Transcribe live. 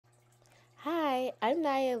Hi, I'm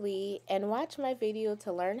Naya Lee, and watch my video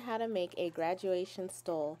to learn how to make a graduation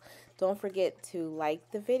stole. Don't forget to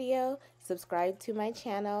like the video, subscribe to my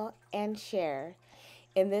channel, and share.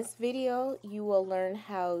 In this video, you will learn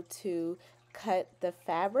how to cut the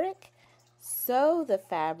fabric, sew the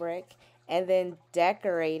fabric, and then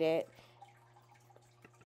decorate it.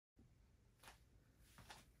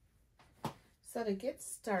 So to get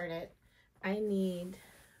started, I need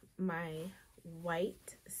my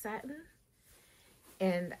white satin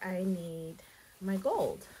and I need my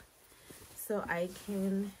gold so I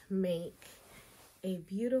can make a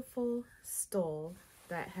beautiful stole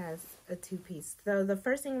that has a two-piece. So the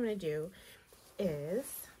first thing I'm going to do is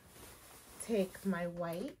take my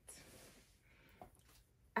white.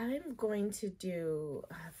 I'm going to do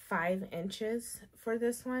 5 inches for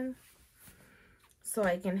this one so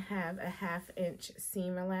I can have a 1/2 inch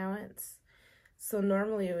seam allowance. So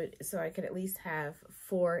normally it would, so I could at least have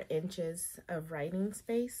 4 inches of writing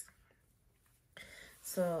space.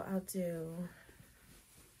 So I'll do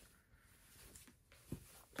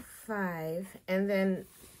 5, and then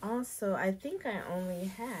also I think I only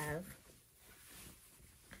have,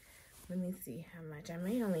 let me see how much, I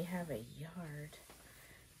may only have a yard.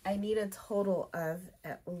 I need a total of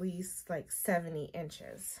at least like 70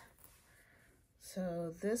 inches.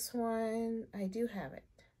 So this one, I do have it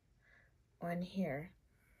on here,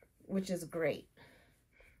 which is great.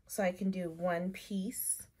 So I can do 1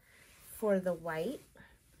 piece for the white.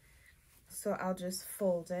 So I'll just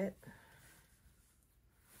fold it.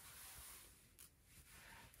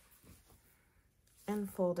 And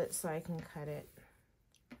fold it so I can cut it.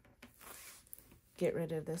 Get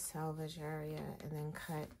rid of the selvage area and then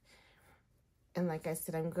cut. And like I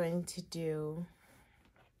said, I'm going to do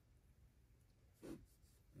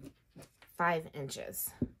 5 inches.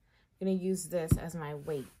 I'm going to use this as my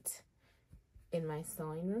weight in my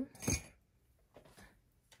sewing room.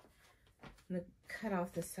 I'm going to cut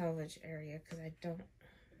off the selvage area because I don't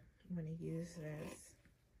want to use this.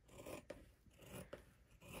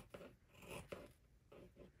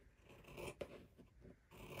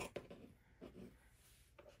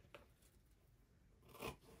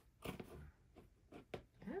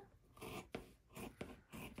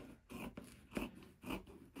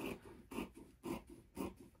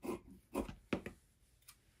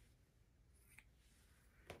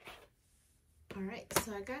 Alright,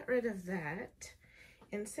 so I got rid of that,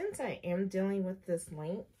 and since I am dealing with this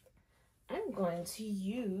length, I'm going to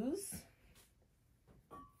use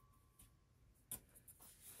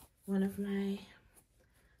one of my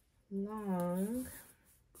long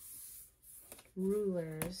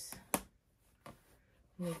rulers.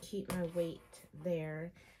 I'm going to keep my weight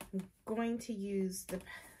there. I'm going to use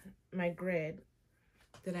my grid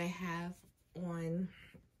that I have on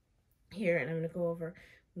here, and I'm going to go over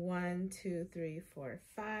 1, 2, 3, 4,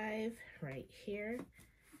 5 right here.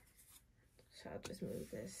 So I'll just move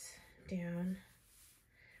this down.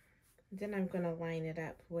 Then I'm going to line it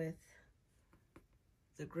up with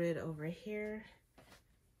the grid over here,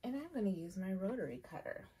 and I'm going to use my rotary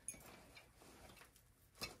cutter.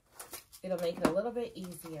 It'll make it a little bit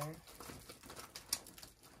easier.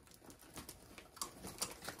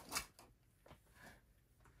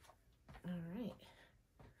 All right.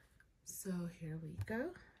 So here we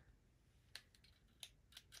go.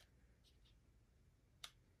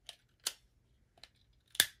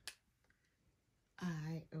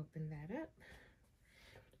 I open that up.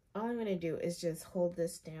 All I'm going to do is just hold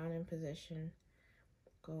this down in position.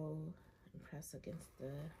 Go and press against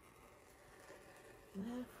the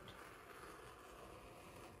left.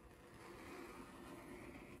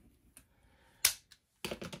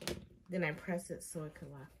 Then I press it so it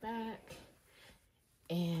can lock back.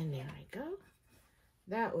 And there I go.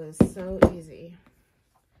 That was so easy.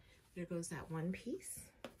 There goes that 1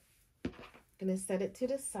 piece. Gonna set it to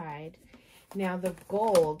the side. Now the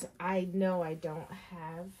gold, I know I don't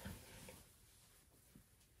have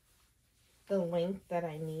the length that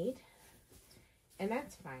I need, and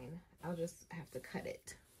that's fine. I'll just have to cut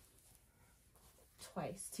it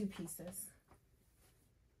twice, 2 pieces.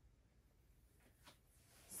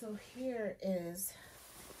 So here is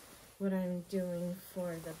what I'm doing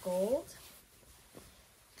for the gold,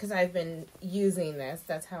 because I've been using this.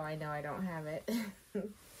 That's how I know I don't have it.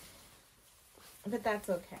 But that's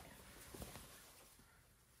okay.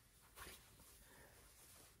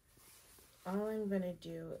 All I'm going to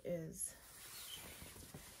do is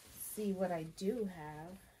see what I do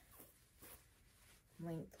have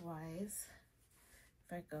lengthwise.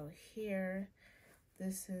 If I go here,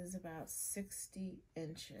 this is about 60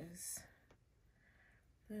 inches.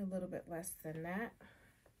 A little bit less than that.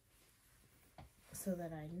 so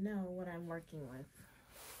that I know what I'm working with.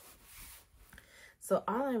 So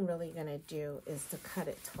all I'm really going to do is to cut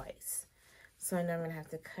it twice. So I know I'm going to have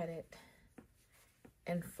to cut it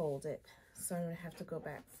and fold it. So I'm going to have to go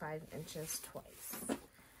back 5 inches twice.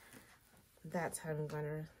 That's how I'm going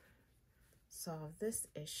to solve this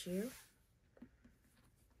issue.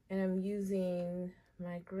 And I'm using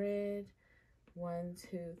my grid 1,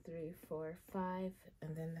 2, 3, 4, 5,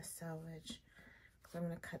 and then the selvage, because I'm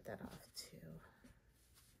going to cut that off too.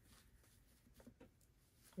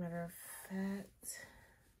 Matter of fact,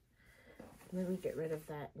 let me get rid of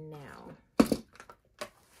that now.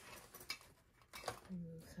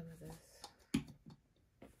 Remove some of this.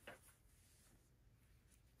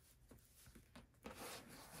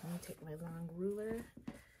 Let me take my long ruler,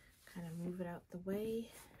 kind of move it out the way.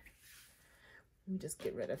 Let me just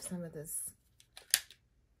get rid of some of this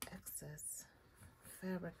excess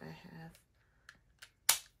fabric I have.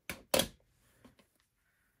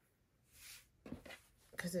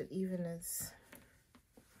 Because it even is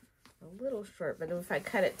a little short, but if I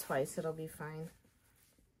cut it twice, it'll be fine.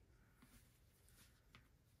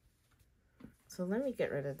 So let me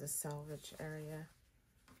get rid of the selvage area.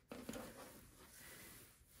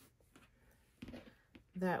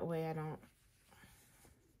 That way I don't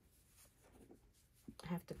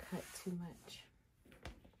have to cut too much.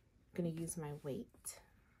 I'm going to use my weight.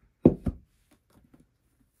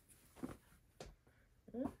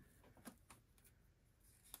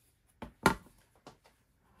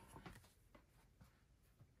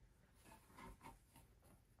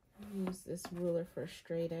 Use this ruler for a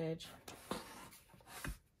straight edge. Let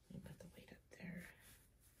me put the weight up there.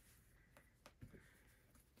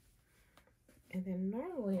 And then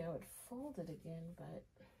normally I would fold it again, but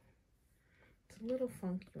it's a little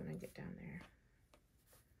funky when I get down there.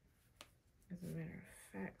 As a matter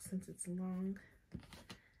of fact, since it's long,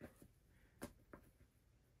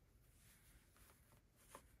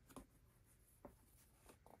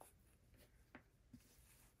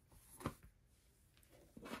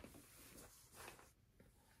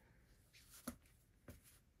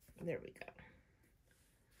 there we go.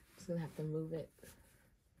 Just gonna have to move it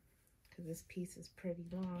because this piece is pretty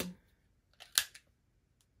long.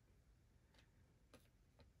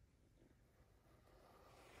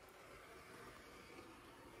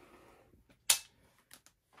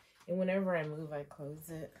 And whenever I move, I close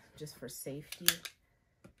it just for safety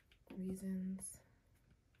reasons.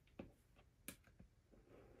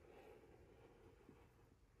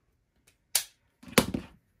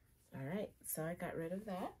 All right, so I got rid of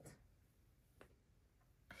that.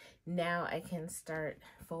 Now I can start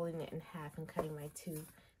folding it in half and cutting my 2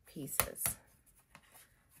 pieces.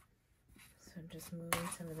 So I'm just moving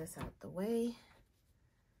some of this out the way.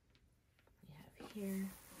 We have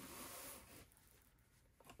here.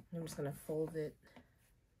 I'm just going to fold it.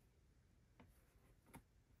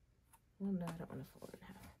 Well, no, I don't want to fold it in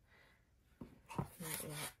half. Not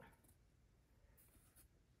yet.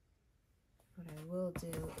 What I will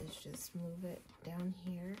do is just move it down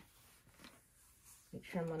here. Make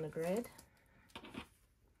sure I'm on the grid.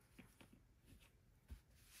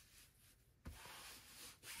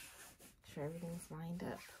 Make sure everything's lined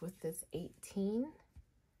up with this 18.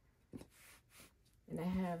 And I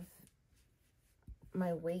have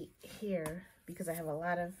my weight here because I have a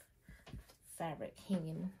lot of fabric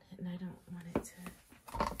hanging and I don't want it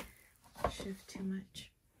to shift too much.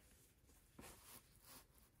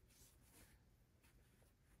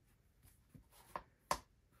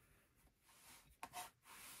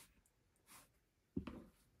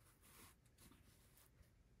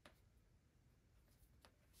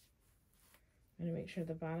 I'm going to make sure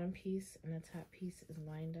the bottom piece and the top piece is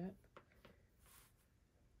lined up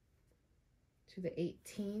to the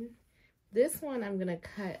 18. This one I'm going to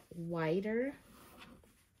cut wider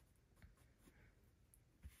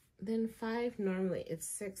than 5. Normally it's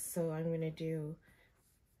 6, so I'm going to do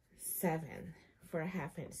 7 for a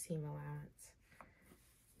 1/2 inch seam allowance.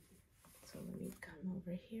 So let me come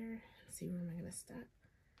over here and see where am I going to stop.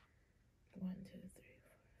 1, 2, 3,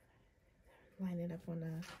 4, 5. Line it up on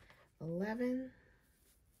the 11.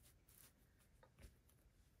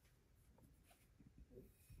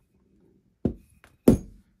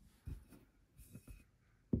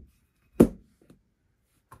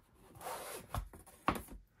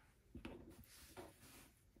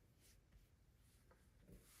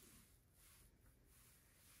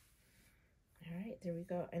 All right, there we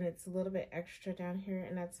go. And it's a little bit extra down here,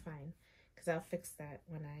 and that's fine because I'll fix that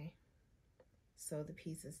when I sew the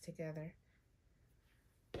pieces together.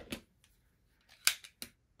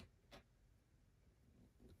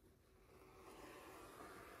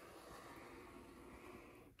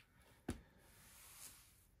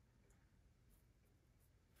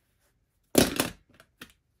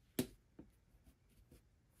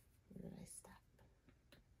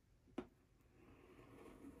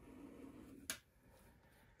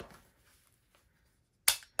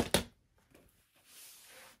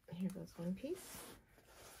 Here goes one piece.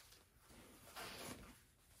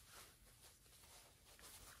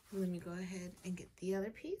 Let me go ahead and get the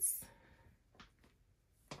other piece.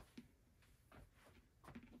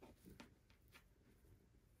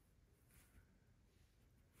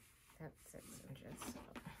 That's 6 inches, so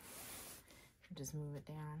I'll just move it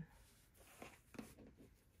down.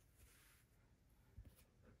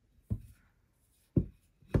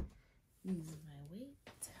 Use my weight.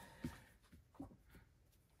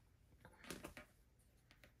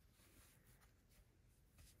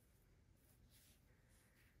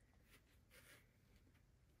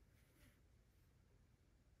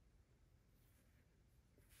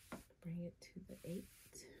 Bring it to the 8.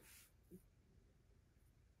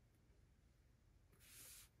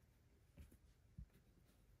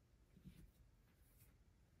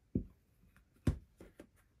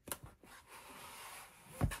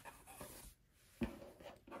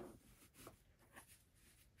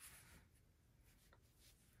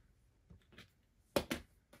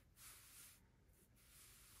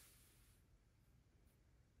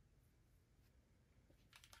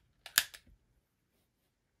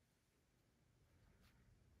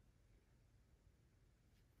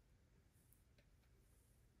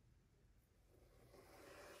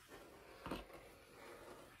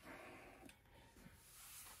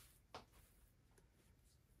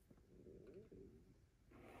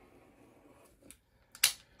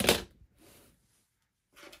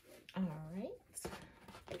 All right,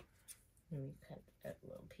 let me cut that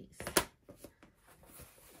little piece.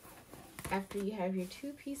 After you have your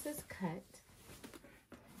 2 pieces cut,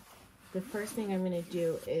 the first thing I'm going to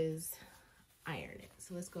do is iron it.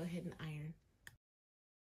 So let's go ahead and iron.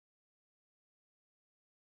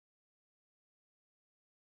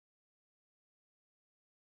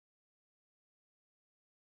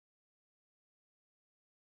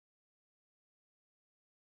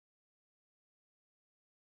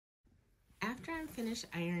 After I'm finished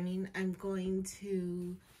ironing, I'm going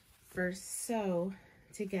to first sew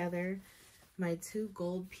together my 2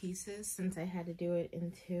 gold pieces since I had to do it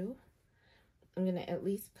in 2. I'm going to at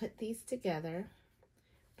least put these together,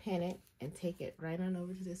 pin it, and take it right on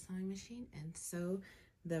over to the sewing machine and sew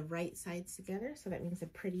the right sides together. So that means the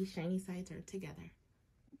pretty shiny sides are together.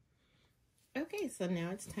 Okay, so now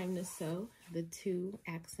it's time to sew the 2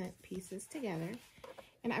 accent pieces together.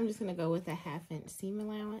 And I'm just going to go with a 1/2 inch seam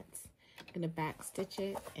allowance. I'm going to back stitch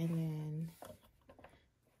it and then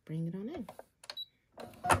bring it on in.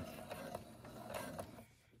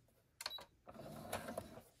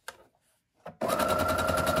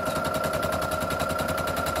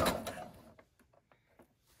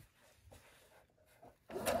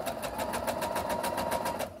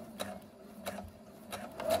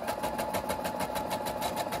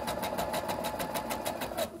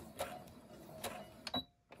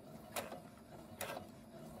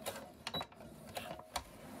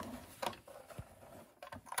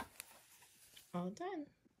 All done.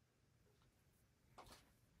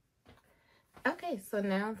 Okay, so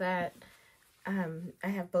now that I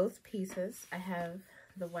have both pieces, I have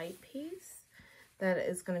the white piece that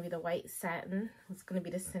is going to be the white satin. It's going to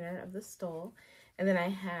be the center of the stole. And then I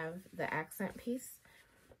have the accent piece.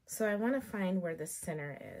 So I want to find where the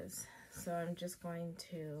center is. So I'm just going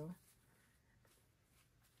to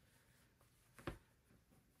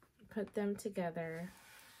put them together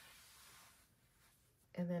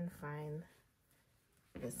and then find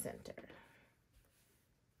the center.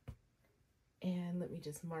 And let me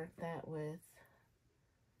just mark that with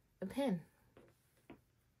a pen.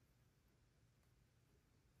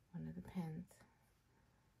 One of the pens.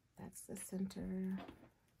 That's the center.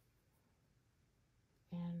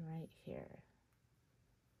 And right here.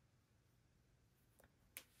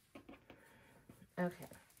 Okay.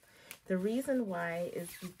 The reason why is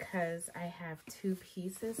because I have 2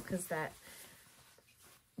 pieces, because that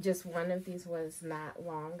just one of these was not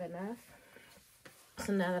long enough.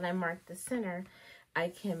 So now that I marked the center, I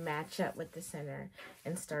can match up with the center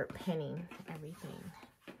and start pinning everything.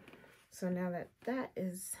 So now that that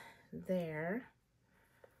is there,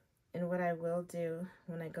 and what I will do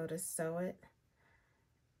when I go to sew it,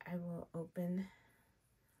 I will open,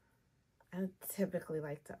 I typically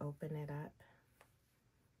like to open it up.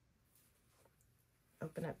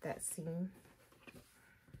 Open up that seam.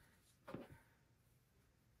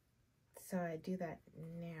 So I do that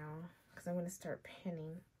now because I'm going to start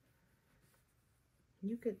pinning.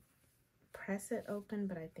 You could press it open,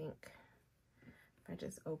 but I think if I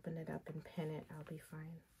just open it up and pin it, I'll be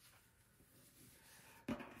fine.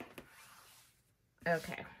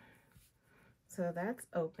 Okay, so that's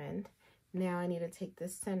opened. Now I need to take the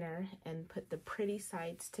center and put the pretty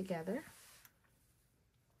sides together.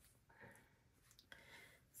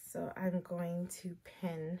 So I'm going to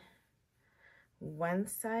pin one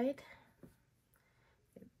side.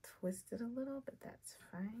 It twisted a little, but that's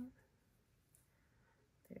fine.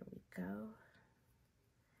 There we go.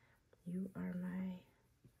 You are my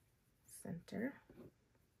center.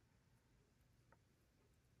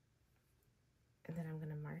 And then I'm going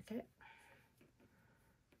to mark it.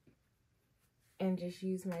 And just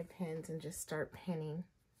use my pins and just start pinning.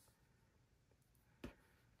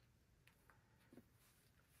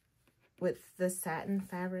 With the satin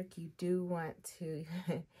fabric, you do want to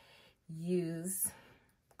use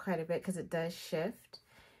quite a bit because it does shift.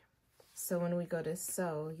 So when we go to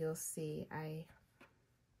sew, you'll see I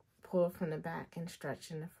pull from the back and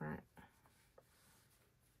stretch in the front.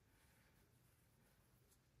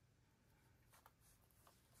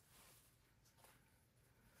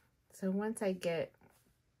 So once I get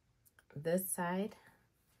this side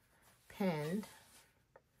pinned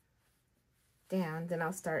down, then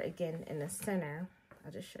I'll start again in the center.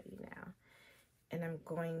 I'll just show you now. And I'm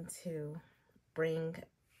going to bring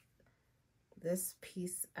this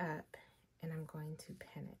piece up and I'm going to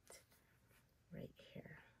pin it right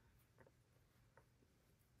here.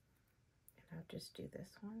 And I'll just do this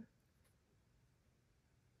one.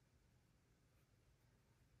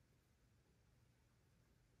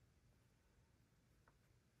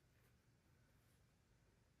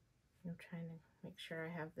 I'm trying to make sure I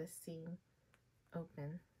have this seam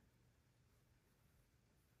open.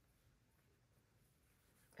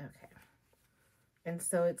 Okay. And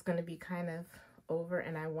so it's going to be kind of over,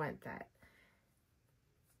 and I want that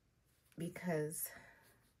because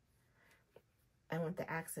I want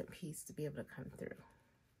the accent piece to be able to come through.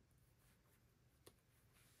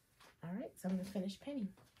 All right, so I'm going to finish pinning.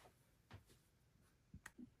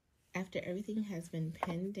 After everything has been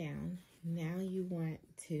pinned down, now you want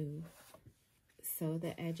to sew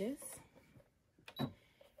the edges.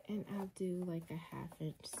 And I'll do like a 1/2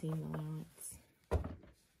 inch seam allowance.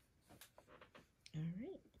 All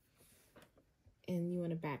right. And you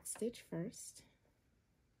want to back stitch first.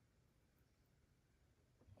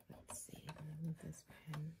 Let's see, I'm gonna move this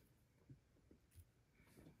pen.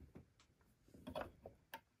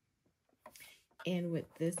 And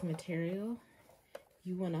with this material,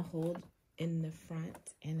 you want to hold in the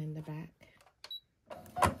front and in the back.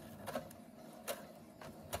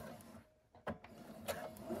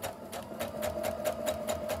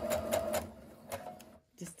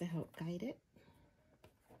 Just to help guide it.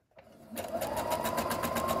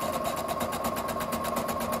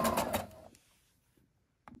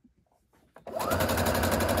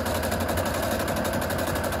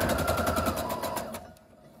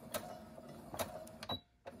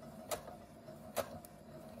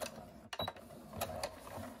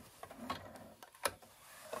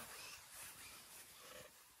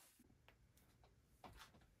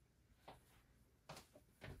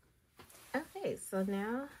 Okay, so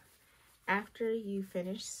now after you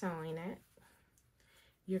finish sewing it,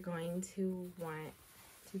 you're going to want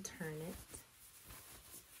to turn it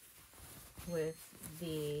with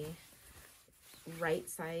the right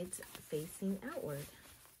sides facing outward.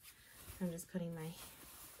 I'm just putting my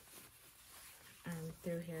arm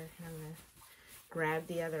through here and I'm going to grab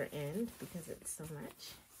the other end because it's so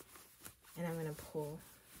much, and I'm going to pull.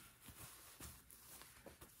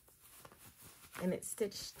 And it's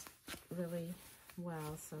stitched really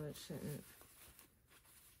well, so it shouldn't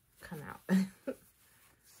come out. Okay.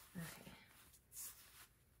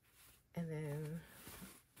 And then,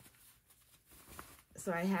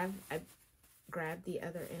 so I grabbed the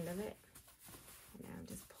other end of it. Now I'm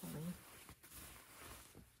just pulling.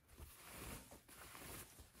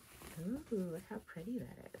 Ooh, look how pretty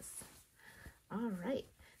that is. All right.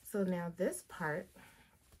 So now this part,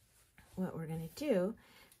 what we're going to do,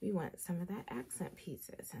 we want some of that accent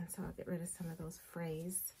pieces. And so I'll get rid of some of those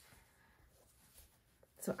frays.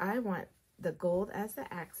 So I want the gold as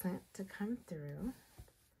the accent to come through.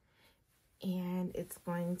 And it's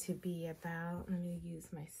going to be about, I'm going to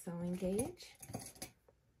use my sewing gauge.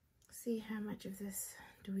 See how much of this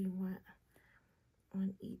do we want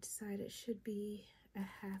on each side. It should be a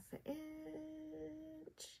 1/2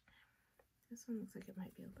 inch. This one looks like it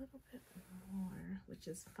might be a little bit more, which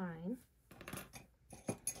is fine.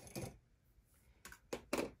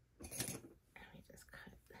 Let me just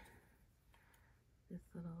cut this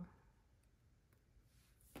little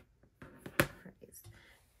phrase.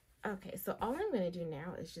 Okay, so all I'm going to do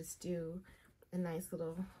now is just do a nice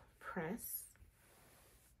little press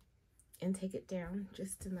and take it down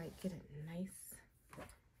just to like get it nice.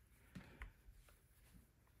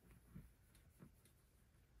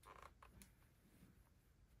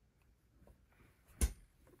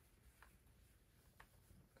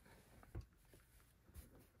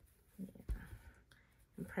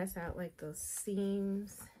 press out like those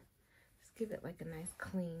seams. Just give it like a nice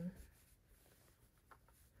clean.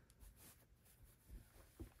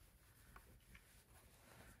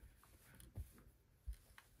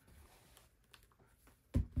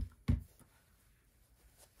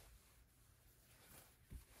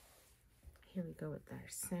 Here we go with our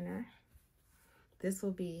center. This will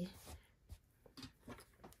be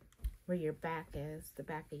where your back is, the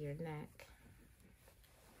back of your neck.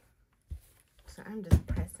 So I'm just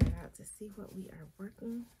pressing it out to see what we are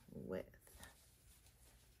working with.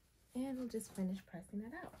 And we'll just finish pressing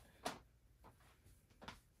it out.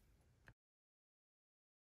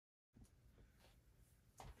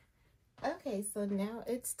 Okay, so now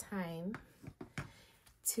it's time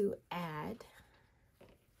to add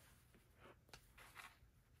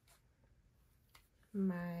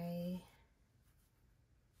my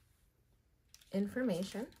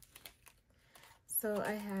information. So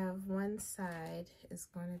I have one side is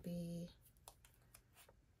going to be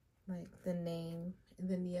like the name, and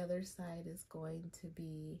then the other side is going to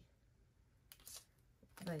be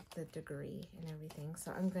like the degree and everything.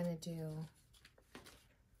 So I'm going to do,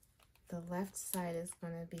 the left side is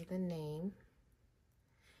going to be the name.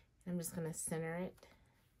 I'm just going to center it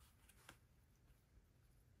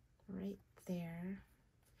right there.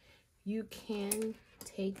 You can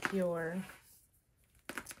take your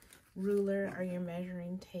ruler or your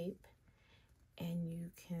measuring tape and you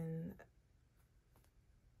can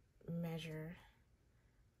measure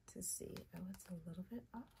to see. Oh, it's a little bit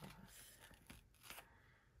off.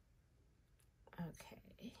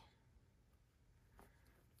 Okay.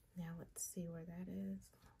 Now let's see where that is.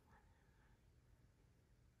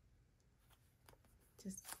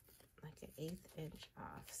 Just like an 1/8 inch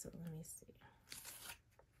off. So let me see.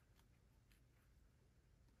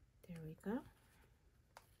 There we go.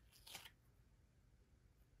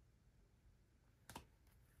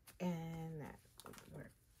 And that worked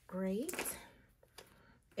great.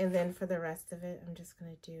 And then for the rest of it, I'm just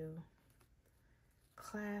going to do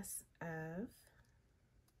class of,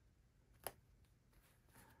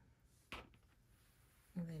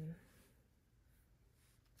 and then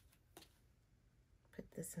put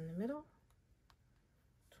this in the middle,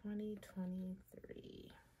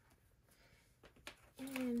 2023.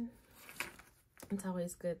 And it's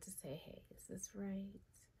always good to say, hey, is this right?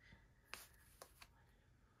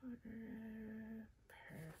 Perfect.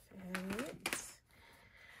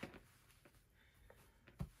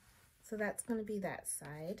 So that's going to be that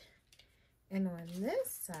side. And on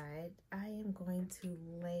this side, I am going to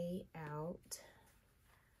lay out,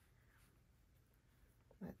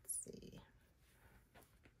 let's see,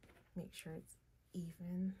 make sure it's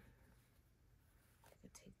even. I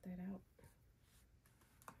could take that out.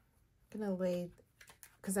 I'm going to lay,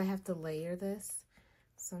 because I have to layer this,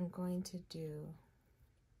 so I'm going to do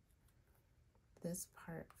this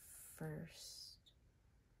part first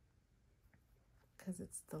because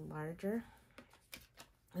it's the larger,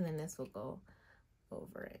 and then this will go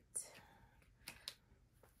over it.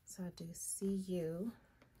 So I'll do CU.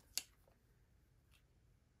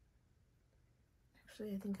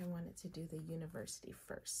 Actually, I think I wanted to do the university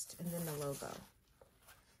first and then the logo.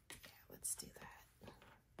 Yeah, let's do that.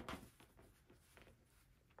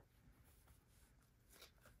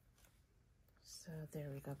 So there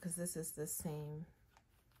we go, because this is the same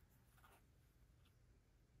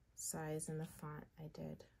size in the font I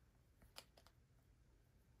did.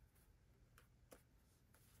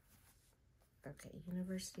 Okay,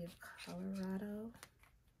 University of Colorado,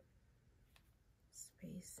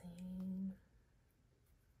 spacing,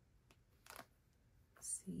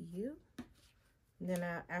 CU. And then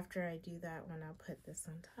after I do that one, I'll put this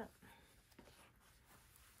on top.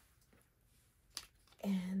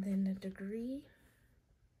 And then the degree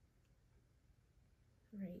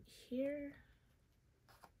right here.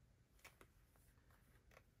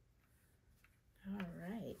 All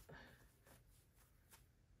right.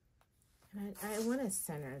 And I want to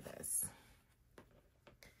center this.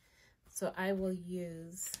 So I will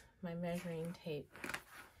use my measuring tape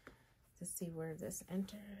to see where this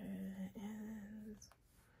enter is.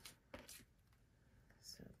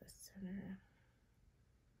 So the center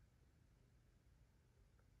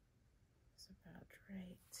is about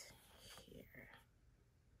right here.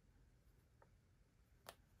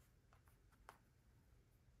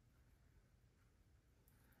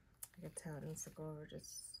 I can tell it needs to go over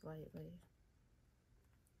just slightly.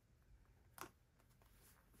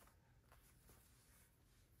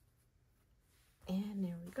 And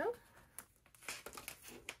there we go.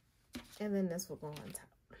 And then this will go on top.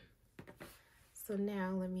 So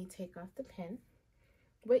now let me take off the pen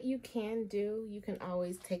What you can do, you can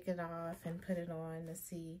always take it off and put it on to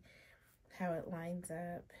see how it lines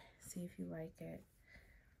up. See if you like it.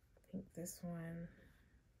 I think this one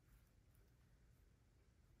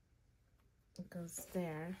goes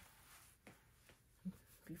there.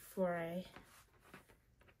 Before I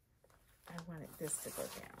wanted this to go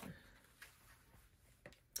down.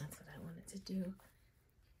 That's what I wanted to do.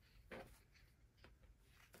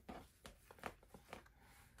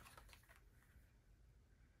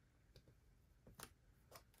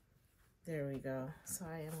 There we go.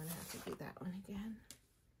 Sorry, I'm gonna have to do that one again.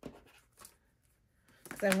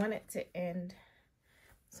 Because I want it to end.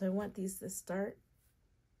 So I want these to start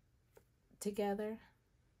together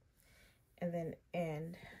and then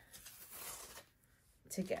end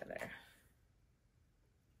together.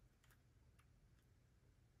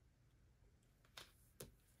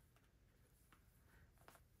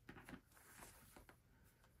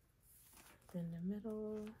 In the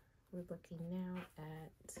middle, we're looking now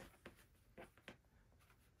at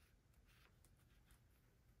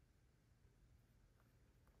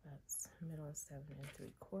that's middle of 7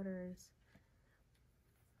 3/4.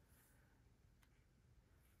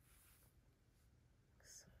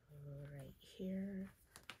 So right here.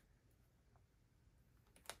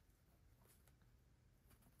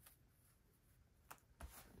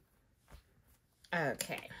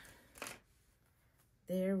 Okay.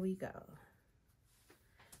 There we go.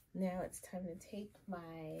 Now it's time to take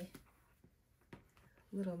my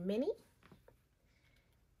little mini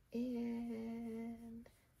and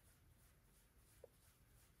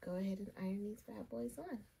go ahead and iron these bad boys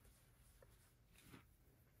on.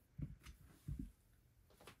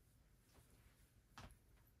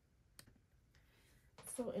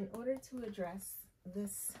 So in order to address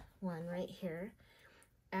this one right here,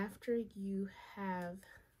 after you have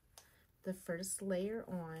the first layer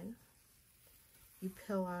on, you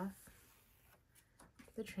peel off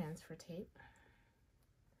the transfer tape.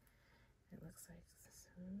 It looks like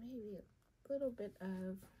maybe a little bit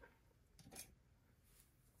of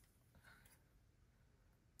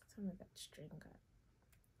some of that string got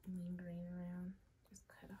lingering around. Just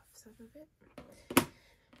cut off some of it.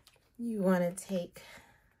 You want to take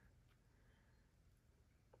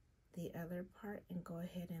the other part and go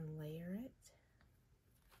ahead and layer it.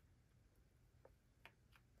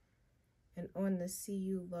 And on the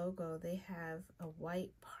CU logo, they have a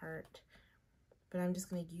white part, but I'm just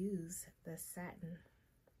going to use the satin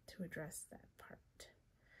to address that part.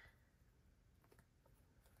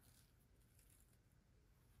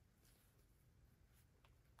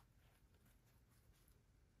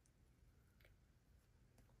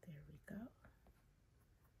 There we go.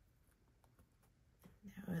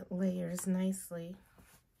 Now it layers nicely.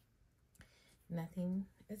 Nothing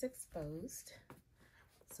is exposed.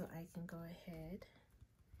 So I can go ahead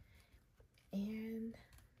and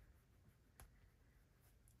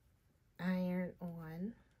iron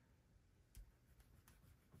on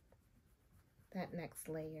that next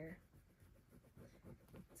layer.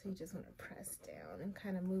 So you just want to press down and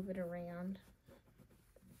kind of move it around.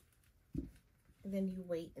 And then you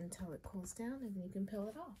wait until it cools down and then you can peel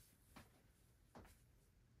it off.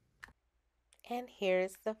 And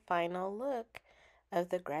here's the final look of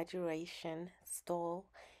the graduation stole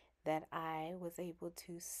that I was able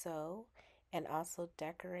to sew and also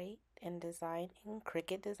decorate and design in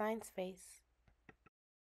Cricut Design Space.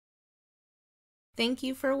 Thank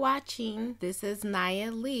you for watching. This is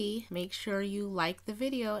Naya Lee. Make sure you like the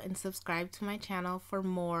video and subscribe to my channel for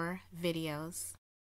more videos.